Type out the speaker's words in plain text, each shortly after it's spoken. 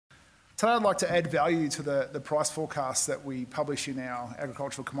Today I'd like to add value to the price forecasts that we publish in our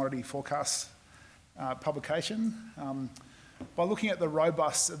agricultural commodity forecasts publication by looking at the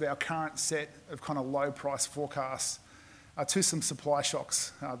robust of our current set of kind of low price forecasts to some supply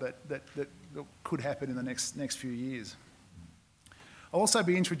shocks that could happen in the next few years. I'll also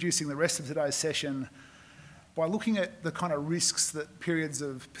be introducing the rest of today's session by looking at the kind of risks that periods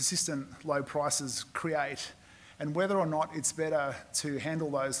of persistent low prices create and whether or not it's better to handle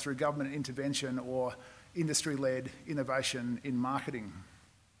those through government intervention or industry-led innovation in marketing.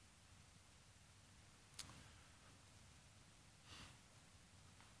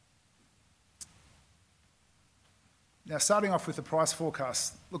 Now, starting off with the price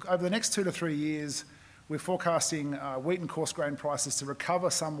forecast. Look, over the next 2 to 3 years, we're forecasting wheat and coarse grain prices to recover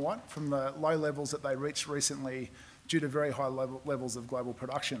somewhat from the low levels that they reached recently due to very high levels of global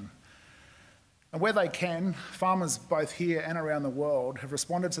production. And where they can, farmers both here and around the world have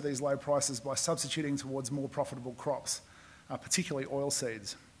responded to these low prices by substituting towards more profitable crops, particularly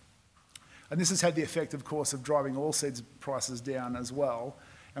oilseeds. And this has had the effect, of course, of driving oilseeds prices down as well,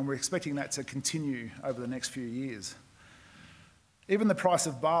 and we're expecting that to continue over the next few years. Even the price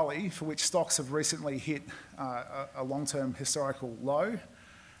of barley, for which stocks have recently hit a long-term historical low,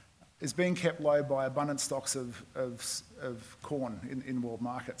 is being kept low by abundant stocks of corn in world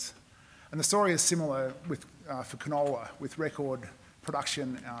markets. And the story is similar for canola, with record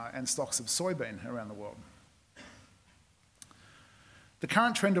production and stocks of soybean around the world. The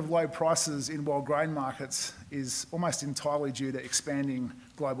current trend of low prices in world grain markets is almost entirely due to expanding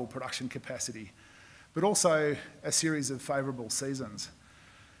global production capacity, but also a series of favourable seasons.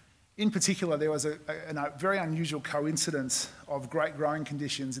 In particular, there was a very unusual coincidence of great growing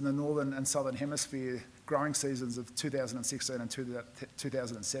conditions in the northern and southern hemisphere growing seasons of 2016 and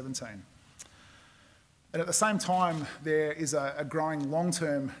 2017. And at the same time, there is a growing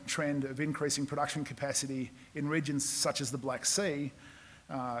long-term trend of increasing production capacity in regions such as the Black Sea,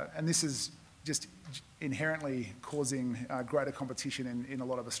 and this is just inherently causing greater competition in a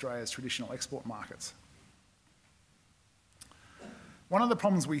lot of Australia's traditional export markets. One of the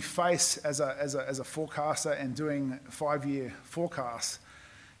problems we face as a forecaster and doing 5-year forecasts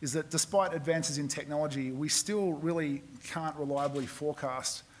is that despite advances in technology, we still really can't reliably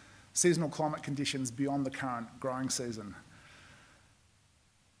forecast seasonal climate conditions beyond the current growing season.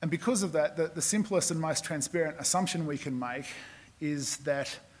 And because of that, the simplest and most transparent assumption we can make is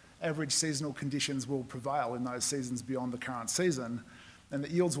that average seasonal conditions will prevail in those seasons beyond the current season, and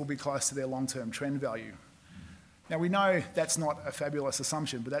that yields will be close to their long-term trend value. Now, we know that's not a fabulous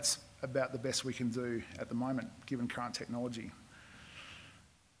assumption, but that's about the best we can do at the moment, given current technology.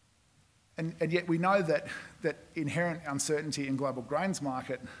 And yet we know that inherent uncertainty in global grains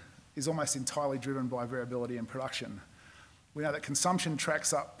market is almost entirely driven by variability in production. We know that consumption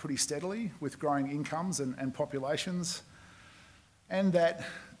tracks up pretty steadily with growing incomes and populations, and that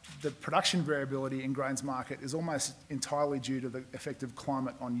the production variability in grains market is almost entirely due to the effect of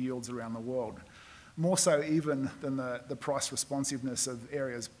climate on yields around the world, more so even than the price responsiveness of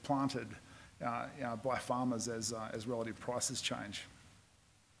areas planted by farmers as relative prices change.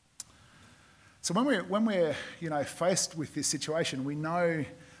 So when we're faced with this situation, we know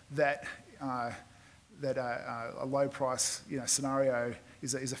that a low price scenario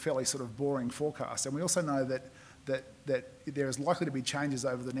is a fairly sort of boring forecast, and we also know that there is likely to be changes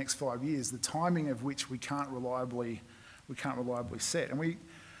over the next 5 years, the timing of which we can't reliably set. And we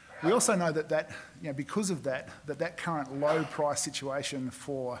also know that because of that current low price situation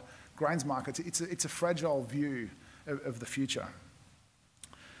for grains markets, it's a fragile view of the future.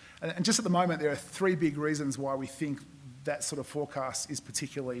 And just at the moment, there are 3 big reasons why we think that sort of forecast is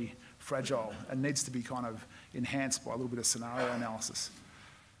particularly fragile and needs to be kind of enhanced by a little bit of scenario analysis.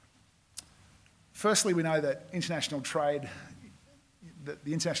 Firstly, we know that the international trade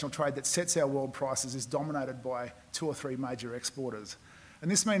that sets our world prices is dominated by 2 or 3 major exporters. And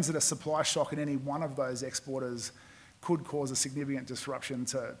this means that a supply shock in any one of those exporters could cause a significant disruption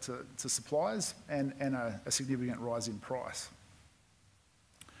to supplies and a significant rise in price.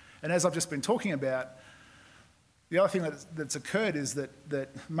 And as I've just been talking about, the other thing that's occurred is that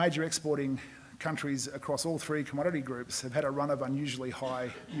major exporting countries across all 3 commodity groups have had a run of unusually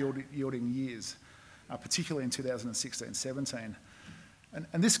high yielding years, particularly in 2016-17.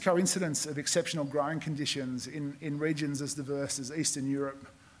 And this coincidence of exceptional growing conditions in regions as diverse as Eastern Europe,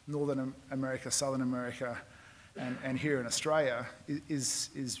 Northern America, Southern America, and here in Australia is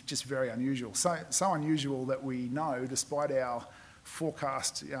just very unusual. So unusual that we know, despite our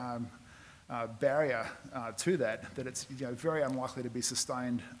forecast barrier to that it's very unlikely to be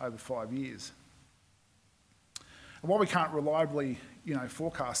sustained over 5 years. And while we can't reliably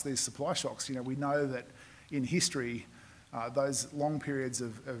forecast these supply shocks. We know that in history, those long periods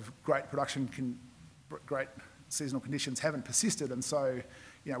of great great seasonal conditions haven't persisted, and so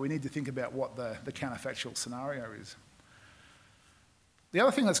we need to think about what the counterfactual scenario is. The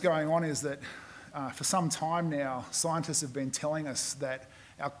other thing that's going on is that for some time now, scientists have been telling us that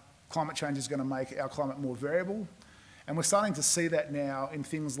our climate change is going to make our climate more variable, and we're starting to see that now in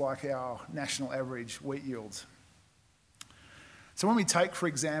things like our national average wheat yields. So when we take, for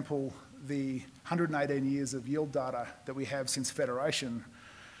example, the 118 years of yield data that we have since Federation,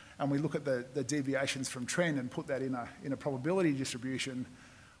 and we look at the deviations from trend and put that in a probability distribution,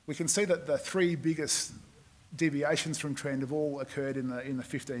 we can see that the three biggest deviations from trend have all occurred in the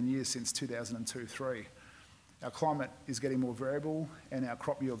 15 years since 2002-3. Our climate is getting more variable and our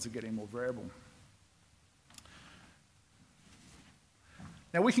crop yields are getting more variable.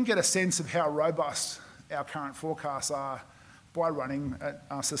 Now we can get a sense of how robust our current forecasts are by running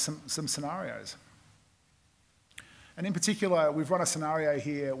some scenarios. And in particular, we've run a scenario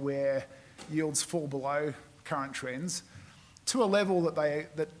here where yields fall below current trends to a level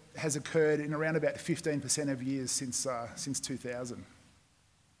that has occurred in around about 15% of years since 2000.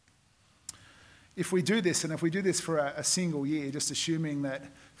 If we do this, and if we do this for a single year, just assuming that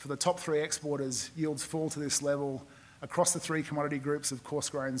for the top three exporters, yields fall to this level across the three commodity groups of coarse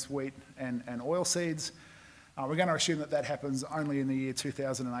grains, wheat and oilseeds, we're going to assume that happens only in the year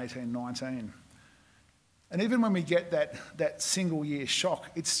 2018-19. And even when we get that single year shock,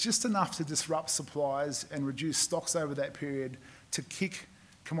 it's just enough to disrupt supplies and reduce stocks over that period to kick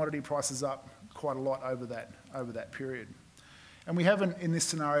commodity prices up quite a lot over that period. And we haven't, in this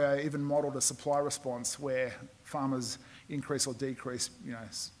scenario, even modelled a supply response where farmers increase or decrease,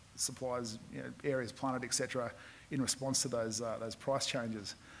 supplies, areas planted, etc., in response to those price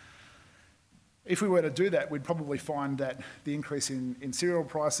changes. If we were to do that, we'd probably find that the increase in cereal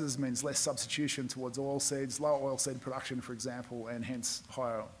prices means less substitution towards oilseeds, lower oilseed production, for example, and hence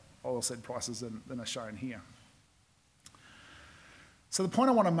higher oilseed prices than are shown here. So the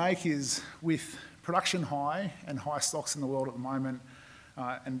point I want to make is, with production high and high stocks in the world at the moment,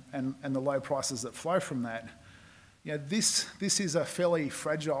 and the low prices that flow from that, this is a fairly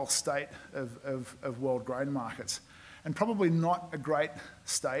fragile state of world grain markets, and probably not a great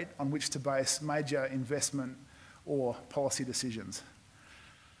state on which to base major investment or policy decisions.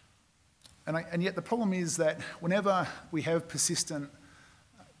 And yet the problem is that whenever we have persistent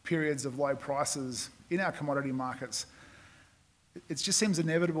periods of low prices in our commodity markets, it just seems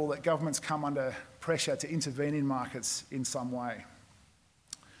inevitable that governments come under pressure to intervene in markets in some way.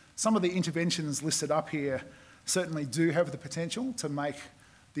 Some of the interventions listed up here certainly do have the potential to make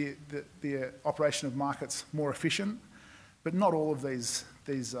the operation of markets more efficient, but not all of these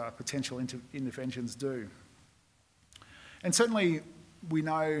potential interventions do. And certainly we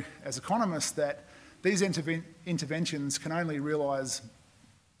know as economists that these interventions can only realise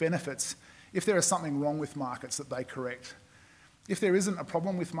benefits if there is something wrong with markets that they correct. If there isn't a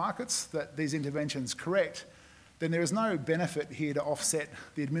problem with markets that these interventions correct, then there is no benefit here to offset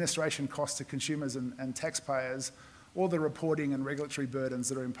the administration costs to consumers and taxpayers, or the reporting and regulatory burdens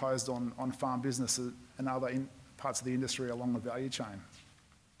that are imposed on farm businesses and other parts of the industry along the value chain.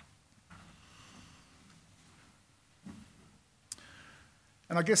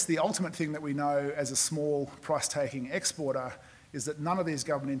 And I guess the ultimate thing that we know as a small price-taking exporter is that none of these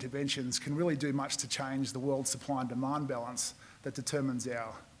government interventions can really do much to change the world supply and demand balance that determines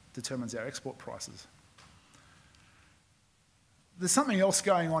our export prices. There's something else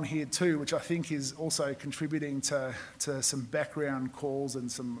going on here too, which I think is also contributing to some background calls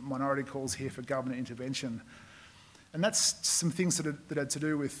and some minority calls here for government intervention. And that's some things that are to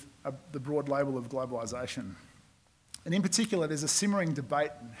do with the broad label of globalisation. And in particular, there's a simmering debate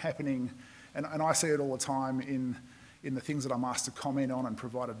happening, and I see it all the time in the things that I'm asked to comment on and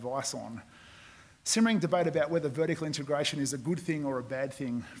provide advice on. Simmering debate about whether vertical integration is a good thing or a bad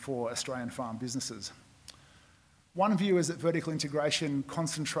thing for Australian farm businesses. One view is that vertical integration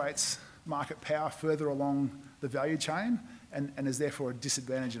concentrates market power further along the value chain and is therefore a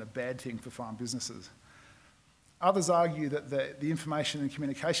disadvantage and a bad thing for farm businesses. Others argue that the information and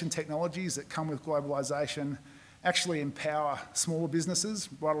communication technologies that come with globalisation actually empower smaller businesses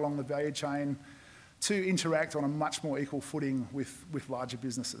right along the value chain to interact on a much more equal footing with larger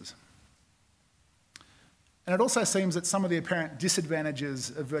businesses. And it also seems that some of the apparent disadvantages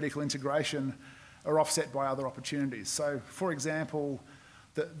of vertical integration are offset by other opportunities. So, for example,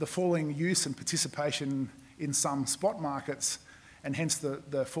 the falling use and participation in some spot markets, and hence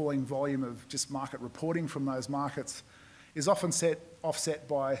the falling volume of just market reporting from those markets, is often set offset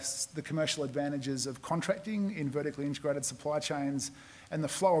by the commercial advantages of contracting in vertically integrated supply chains and the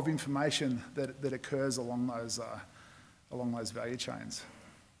flow of information that occurs along those value chains.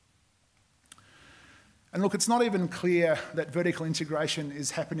 And look, it's not even clear that vertical integration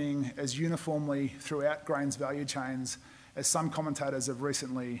is happening as uniformly throughout grains value chains as some commentators have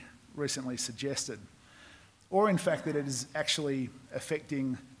recently suggested, or in fact that it is actually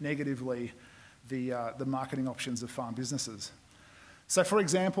affecting negatively the marketing options of farm businesses. So for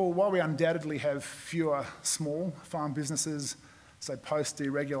example, while we undoubtedly have fewer small farm businesses, so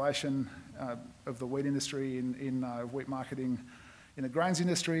post-deregulation of the wheat industry in wheat marketing in the grains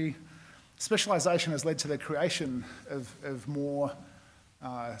industry, specialisation has led to the creation of more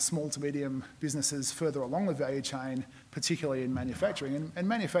small to medium businesses further along the value chain, particularly in manufacturing. And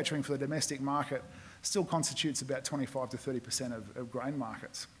manufacturing for the domestic market still constitutes about 25 to 30% of grain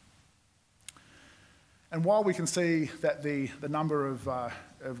markets. And while we can see that the number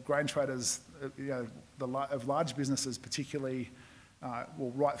of grain traders, of large businesses particularly,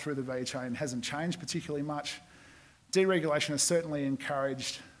 right through the value chain hasn't changed particularly much, deregulation has certainly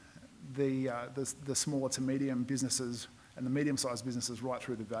encouraged the smaller to medium businesses and the medium-sized businesses right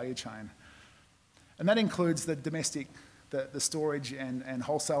through the value chain. And that includes the domestic, the storage and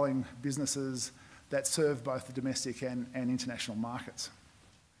wholesaling businesses that serve both the domestic and international markets.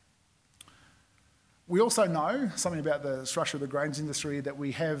 We also know something about the structure of the grains industry, that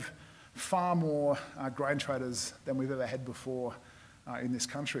we have far more grain traders than we've ever had before in this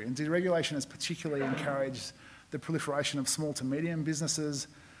country. And deregulation has particularly encouraged the proliferation of small to medium businesses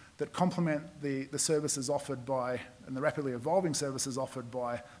that complement the services offered by, and the rapidly evolving services offered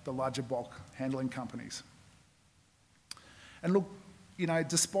by, the larger bulk handling companies. And look,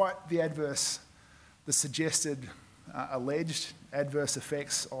 despite the suggested alleged adverse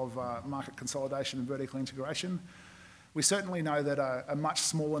effects of market consolidation and vertical integration, we certainly know that a much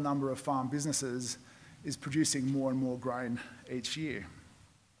smaller number of farm businesses is producing more and more grain each year.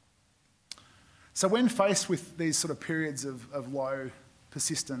 So when faced with these sort of periods of low,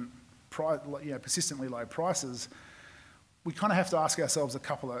 persistently low prices, we kind of have to ask ourselves a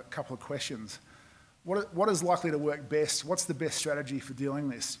couple of questions. What is likely to work best? What's the best strategy for dealing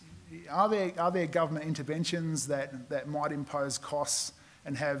with this? Are there government interventions that might impose costs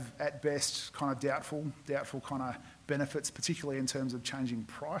and have, at best, kind of doubtful kind of benefits, particularly in terms of changing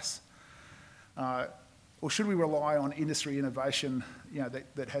price? Or should we rely on industry innovation,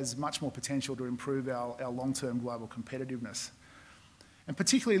 that has much more potential to improve our long-term global competitiveness? And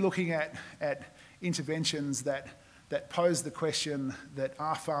particularly looking at interventions that pose the question that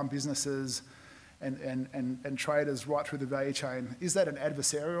are farm businesses and traders right through the value chain, is that an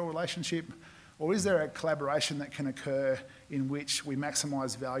adversarial relationship, or is there a collaboration that can occur in which we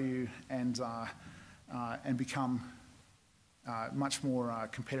maximise value and become much more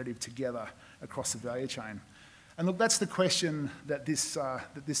competitive together across the value chain? And look, that's the question that this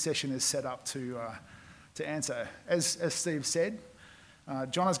session is set up to answer. As Steve said,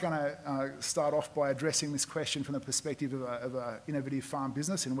 John is going to start off by addressing this question from the perspective of an innovative farm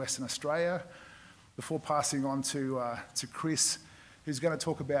business in Western Australia, before passing on to Chris, who's going to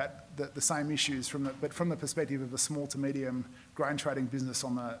talk about the same issues but from the perspective of a small to medium grain trading business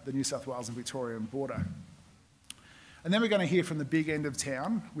on the New South Wales and Victorian border. And then we're going to hear from the big end of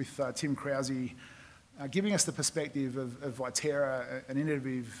town with Tim Krause, giving us the perspective of Viterra, an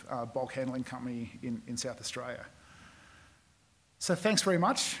innovative bulk handling company in South Australia. So thanks very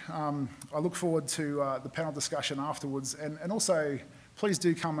much. I look forward to the panel discussion afterwards, and also please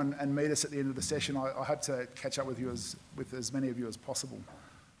do come and meet us at the end of the session. I hope to catch up with as many of you as possible.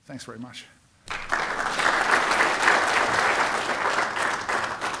 Thanks very much.